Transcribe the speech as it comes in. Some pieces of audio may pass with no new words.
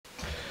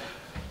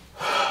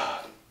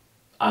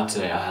I'd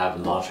say I have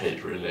a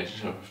love-hate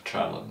relationship with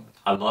traveling.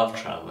 I love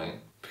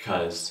traveling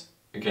because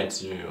it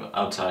gets you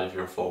outside of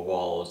your four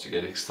walls, you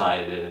get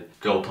excited,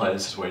 go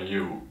places where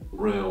you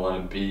really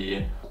want to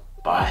be.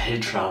 But I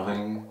hate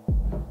traveling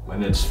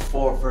when it's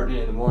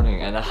 4:30 in the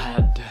morning and I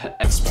had to...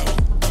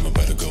 I'm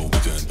about to go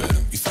bigger and better.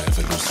 If I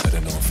ever lose, I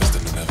don't know, faster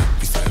than ever.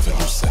 If I ever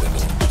lose, I don't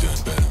know, bigger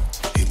and better.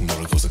 Hitting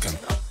roller coaster can.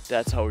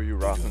 That's how you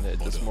rocking it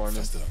this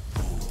morning.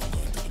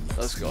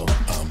 Let's go.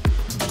 I'm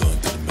going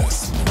to the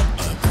mess.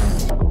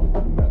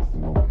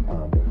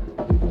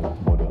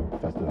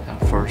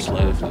 First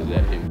leg of the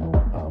day,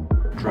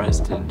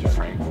 dressed into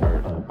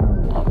Frankfurt.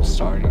 I'm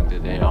starting the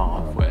day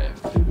off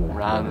with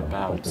around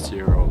about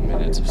 0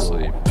 minutes of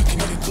sleep. I can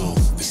let it go,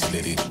 just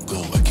let it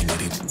go. I can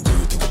let it go,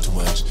 you think I'm too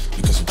much,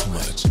 because I'm too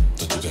much.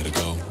 Don't you gotta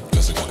go,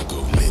 because I gotta go.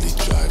 Let it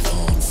drive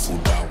on, full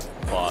power.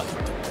 But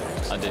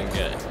I didn't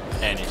get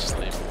any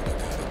sleep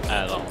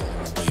at all.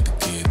 Wait to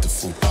get the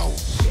full power.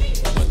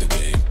 Won the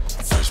game,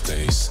 first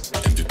place,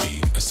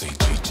 MVP, I say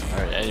GG.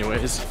 Alright,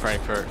 anyways,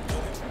 Frankfurt.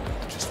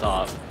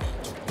 Stop.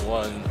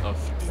 One of,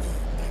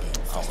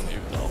 I don't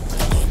even know.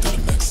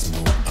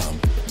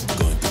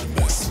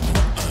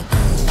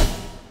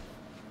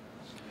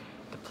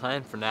 The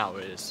plan for now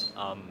is,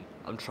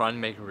 I'm trying to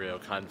make a reel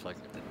kind of like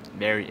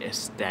very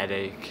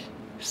aesthetic,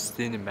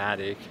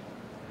 cinematic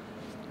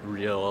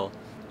reel,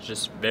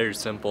 just very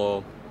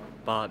simple.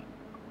 But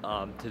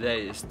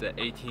today is the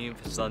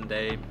 18th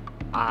Sunday.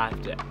 I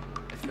have to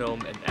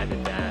film and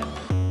edit that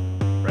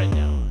right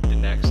now. The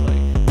next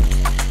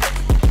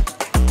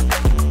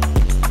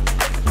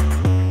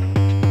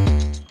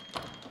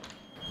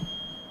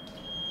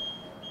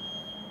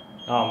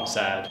Oh, I'm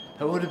sad.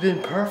 That would have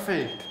been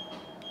perfect.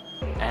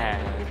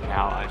 And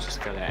now I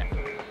just gotta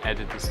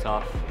edit the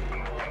stuff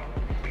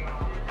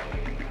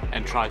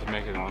and try to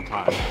make it on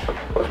time.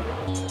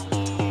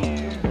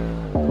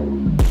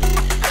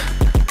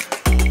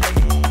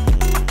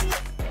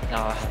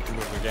 Now I have to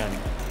move again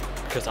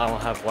because I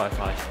don't have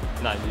Wi-Fi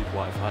and I need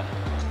Wi-Fi.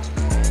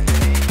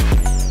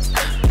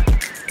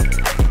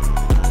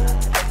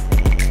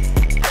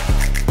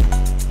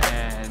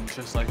 And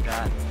just like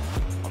that,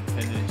 I'm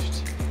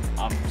finished.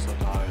 I'm so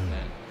tired,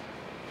 man.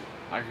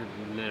 I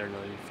could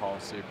literally fall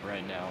asleep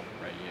right now,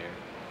 right here.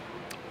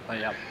 But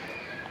yeah,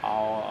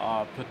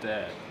 I'll put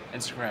the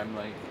Instagram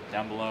link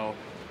down below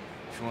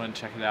if you want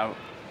to check it out.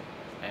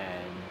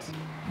 And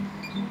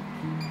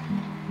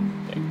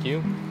thank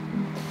you.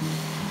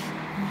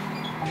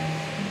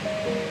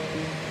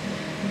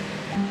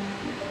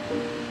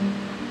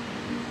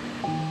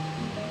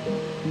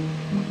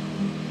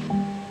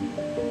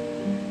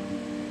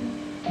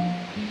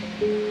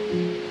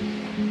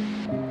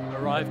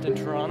 Arrived in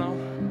Toronto,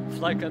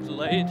 flight got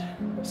delayed,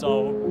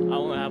 so I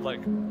only have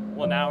like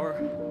 1 hour.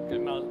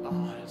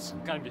 Oh, it's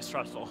gonna be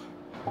stressful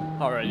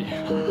already.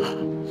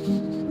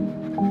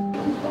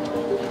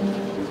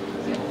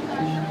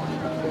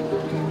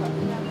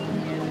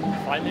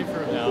 Finally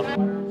for now,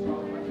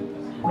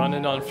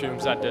 running on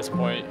fumes at this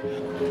point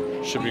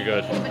should be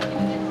good.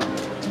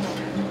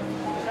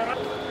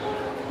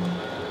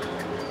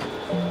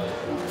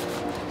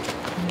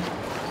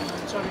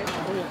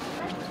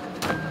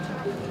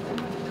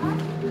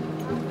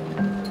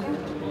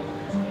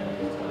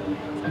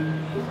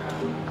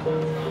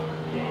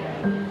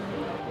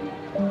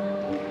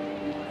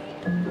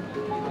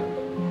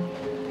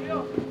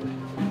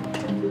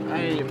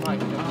 Hey, my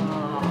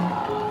God.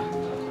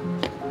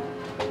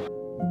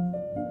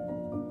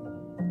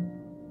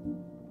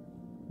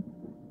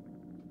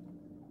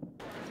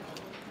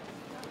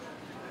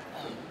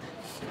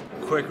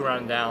 Quick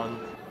rundown.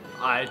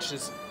 I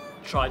just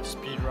tried to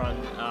speedrun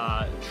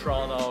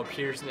Toronto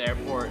Pearson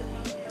Airport,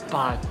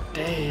 but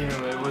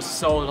damn, it was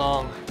so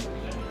long.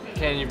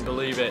 Can't even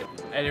believe it.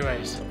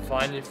 Anyways,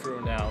 finally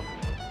through now.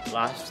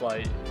 Last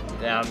flight.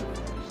 Damn,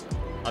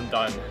 I'm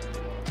done.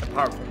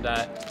 Apart from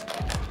that,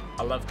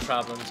 I love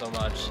traveling so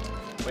much.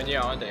 When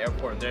you're on the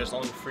airport, there's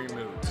only 3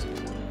 moods.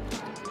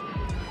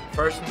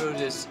 First mood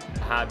is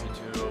happy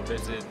to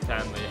visit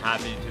family,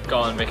 happy to go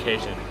on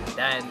vacation.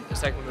 Then the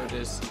second mood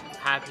is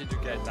happy to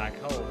get back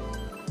home.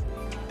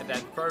 And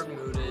then third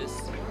mood is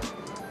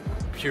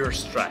pure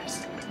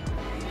stress. A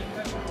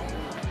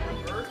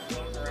bird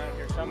floating around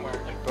here somewhere.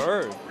 A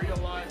bird? A real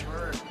live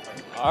bird.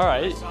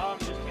 Alright. I saw him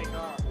just take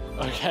off.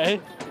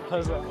 Okay.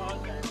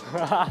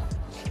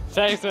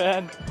 Thanks,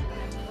 man.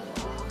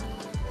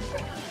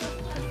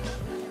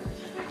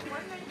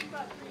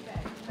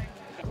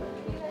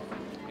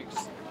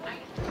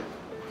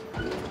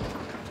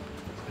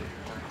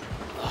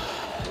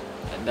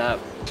 And that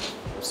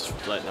was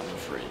flight number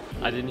 3.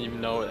 I didn't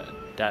even know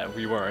that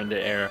we were in the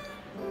air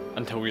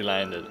until we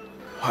landed.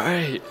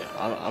 Alright,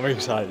 I'm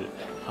excited.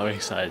 I'm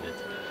excited.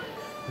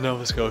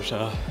 Nova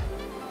Scotia.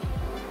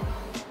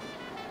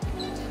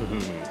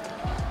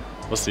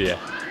 We'll see ya.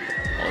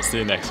 I'll see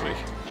you next week.